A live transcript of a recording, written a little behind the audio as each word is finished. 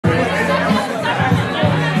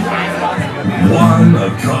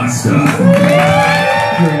Acosta.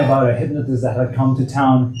 Hearing about a hypnotist that had come to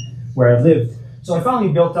town where I lived. So I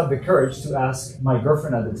finally built up the courage to ask my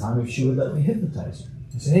girlfriend at the time if she would let me hypnotize her.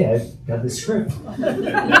 I said, hey, I've got this script. Can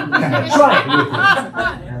I try it with you?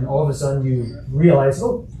 And all of a sudden you realize,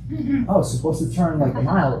 oh, I was supposed to turn like a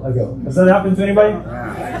mile ago. Has that happened to anybody?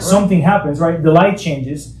 Something happens, right? The light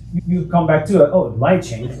changes. You come back to it. Oh, the light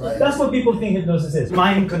changed. That's what people think hypnosis is.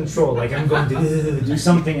 Mind control. Like I'm going to do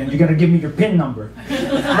something and you're going to give me your PIN number.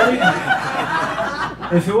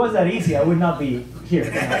 If it was that easy, I would not be here.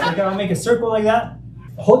 Like I'll make a circle like that.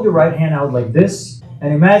 Hold your right hand out like this.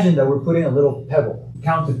 And imagine that we're putting a little pebble.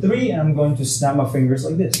 Count to 3 and I'm going to snap my fingers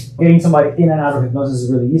like this. Getting somebody in and out of hypnosis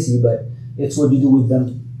is really easy, but it's what you do with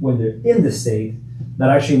them when they're in the state that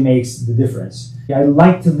actually makes the difference. I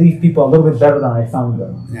like to leave people a little bit better than I found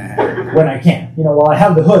them when I can. You know, while I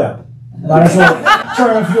have the hood up, might as well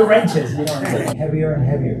turn a few wrenches, you know, heavier and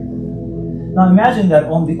heavier. Now imagine that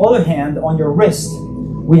on the other hand, on your wrist,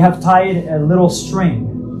 we have tied a little string.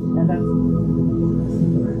 And then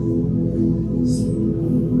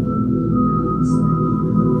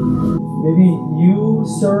maybe you,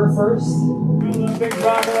 sir, first. A big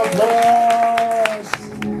round of applause.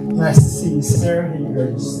 Nice to see you, sir. Here you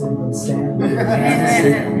go. Just stand with your hands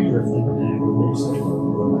drifting back.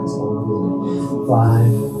 Relax all over.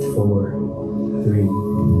 5, 4, 3, 2,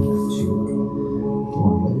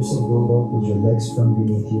 1. Let yourself roll up with your legs from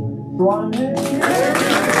beneath you. One. Please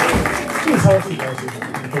help you, Darcy.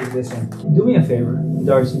 Take this one. Do me a favor,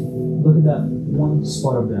 Darcy. Look at that one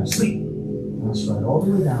spot up there. Sleep. That's right. All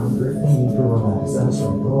the way down. Drifting deeper. Relax. That's right.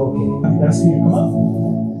 Okay. That's when you come up.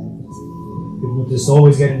 Hypnotists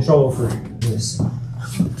always get in trouble for this.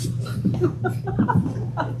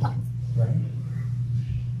 Right?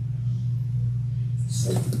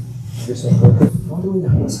 So, this one, all the way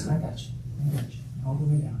down. Listen, I got you. All the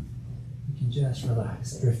way down. You can just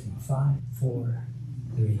relax. Drifting. 5, 4,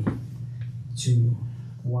 3, 2,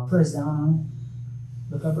 1. Press down on it.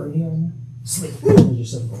 Look up right here. Sleep. Let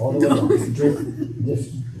yourself go all the way down. Drift,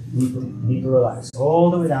 deeper, deeper, relax.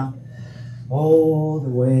 All the way down. All the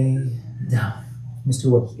way down.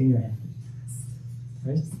 Mr. Will, give me your hand.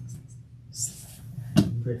 Ready?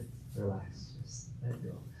 Drift, relax. Just let it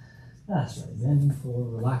go. That's right. Then for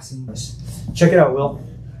relaxing. Check it out, Will.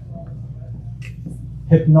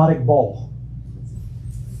 Hypnotic ball.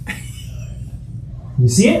 You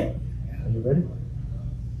see it? Are you ready?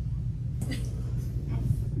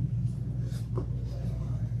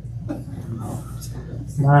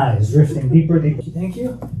 Nice. Drifting deeper, deeper. Thank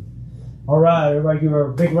you. All right, everybody give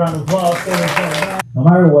her a big round of applause. No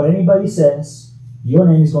matter what anybody says, your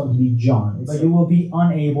name is going to be John. But you will be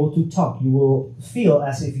unable to talk. You will feel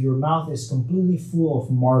as if your mouth is completely full of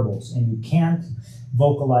marbles and you can't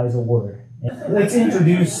vocalize a word. Let's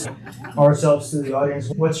introduce ourselves to the audience.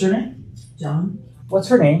 What's your name? John. What's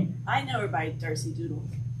her name? I know her by Darcy Doodle.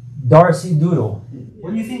 Darcy Doodle.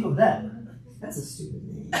 What do you think of that? That's a stupid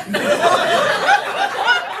name.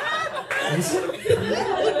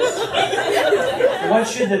 What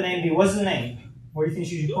should the name be? What's the name? What do you think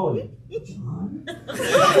she should call you? John. She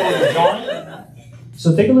should call you John?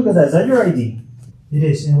 So take a look at that. Is that your ID? It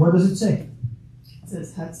is. And what does it say? It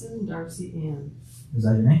says Hudson, Darcy, Ann. Is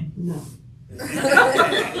that your name? No.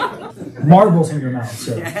 Marbles in your mouth,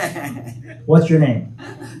 sir. What's your name?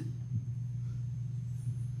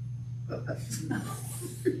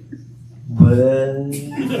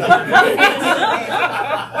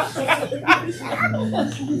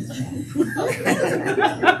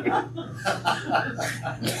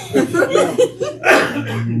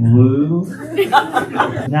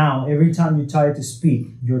 Now, every time you try to speak,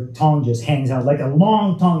 your tongue just hangs out like a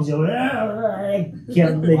long tongue. You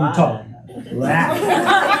can't let you talk.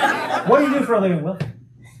 What do you do for a living, Will?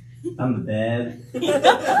 I'm a dad.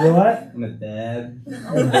 You're what? I'm a dad.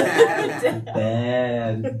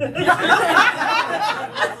 Dad.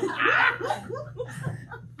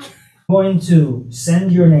 I'm going to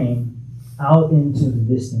send your name out into the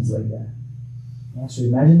distance like that. Yeah, so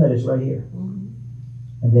imagine that it's right here.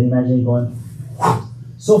 And then imagine you going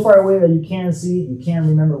so far away that you can't see it, you can't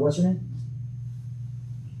remember. What's your name?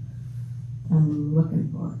 I'm looking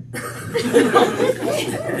for it.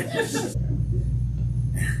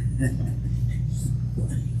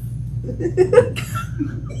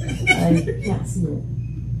 I can't see it.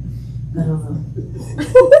 I don't know.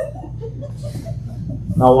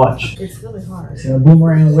 Now watch. It's really hard. It's going to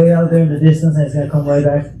boomerang way out there in the distance and it's going to come right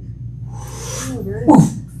back. Oh, there it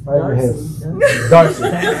is. Right over here. Darcy.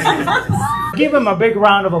 Give him a big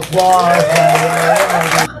round of applause.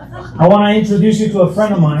 I want to introduce you to a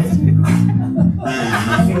friend of mine.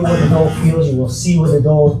 feel what the doll feels, you will see what the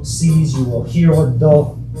doll sees, you will hear what the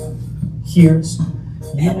doll hears.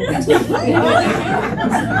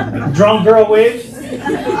 Drunk girl wave.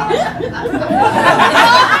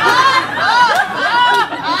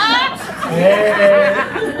 Hey.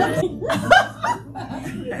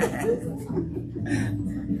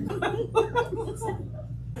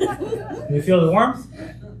 You feel the warmth?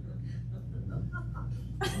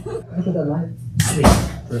 Look at that light. Sleep,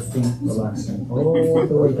 drifting, relaxing, all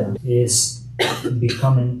the way down. Is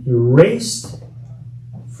becoming erased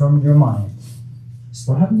from your mind.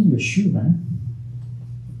 So what happened to your shoe, man?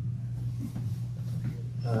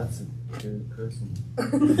 Oh, that's a good question.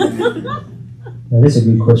 That is a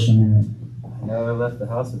good question, isn't it? I know I left the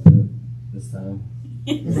house with it this time.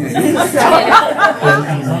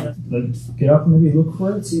 Let's get up and maybe look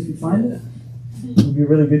for it, see if you find it. It would be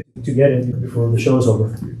really good to get it before the show is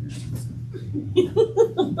over.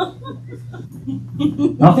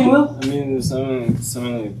 Nothing, Will? I mean, there's so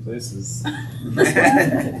many places.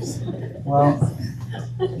 Well,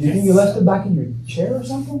 do you think you left it back in your chair or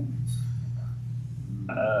something?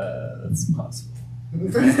 That's possible.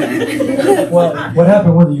 Well, what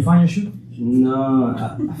happened? What, did you find your shoe? No,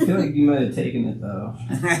 I feel like you might have taken it though.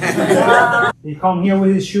 Did he come here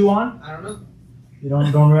with his shoe on? I don't know. You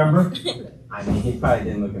don't remember? I mean, he probably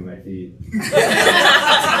didn't look at my feet.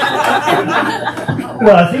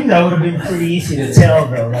 Well, I think that would have been pretty easy to tell,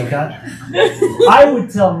 though. Like that, I would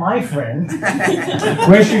tell my friend,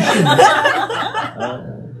 "Where's your shoe?"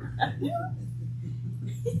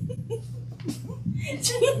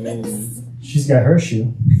 I mean, She's got her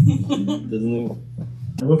shoe. doesn't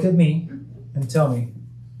Look at me and tell me,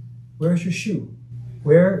 "Where's your shoe?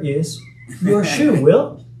 Where is your shoe,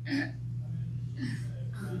 Will?"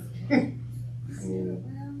 I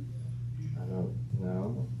don't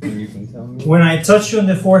know. You can tell me. When I touch you on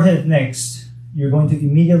the forehead next, you're going to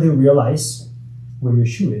immediately realize where your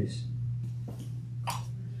shoe is.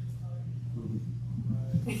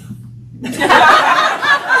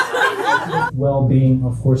 Well-being,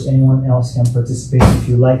 of course, anyone else can participate if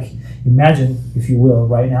you like. Imagine, if you will,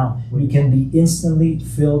 right now, you can be instantly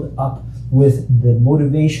filled up with the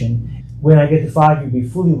motivation. When I get to 5, you'll be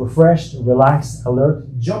fully refreshed, relaxed, alert.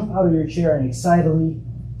 Jump out of your chair and excitedly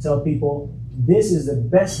tell people, this is the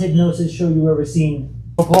best hypnosis show you've ever seen.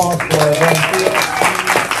 Applause for our volunteer.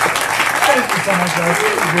 Thank you so much, guys.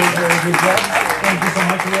 Very, very good job. Thank you so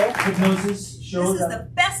much, Will. Hypnosis show. This is the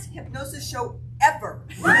best hypnosis show ever.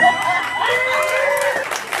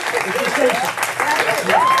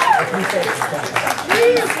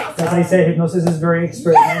 As I said, hypnosis is very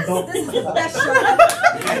experimental. Yes, this is the best show ever.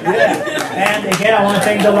 Yeah. And again, I want to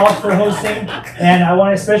thank the Loft for hosting, and I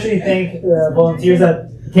want to especially thank the volunteers that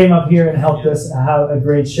came up here and helped us have a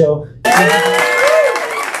great show.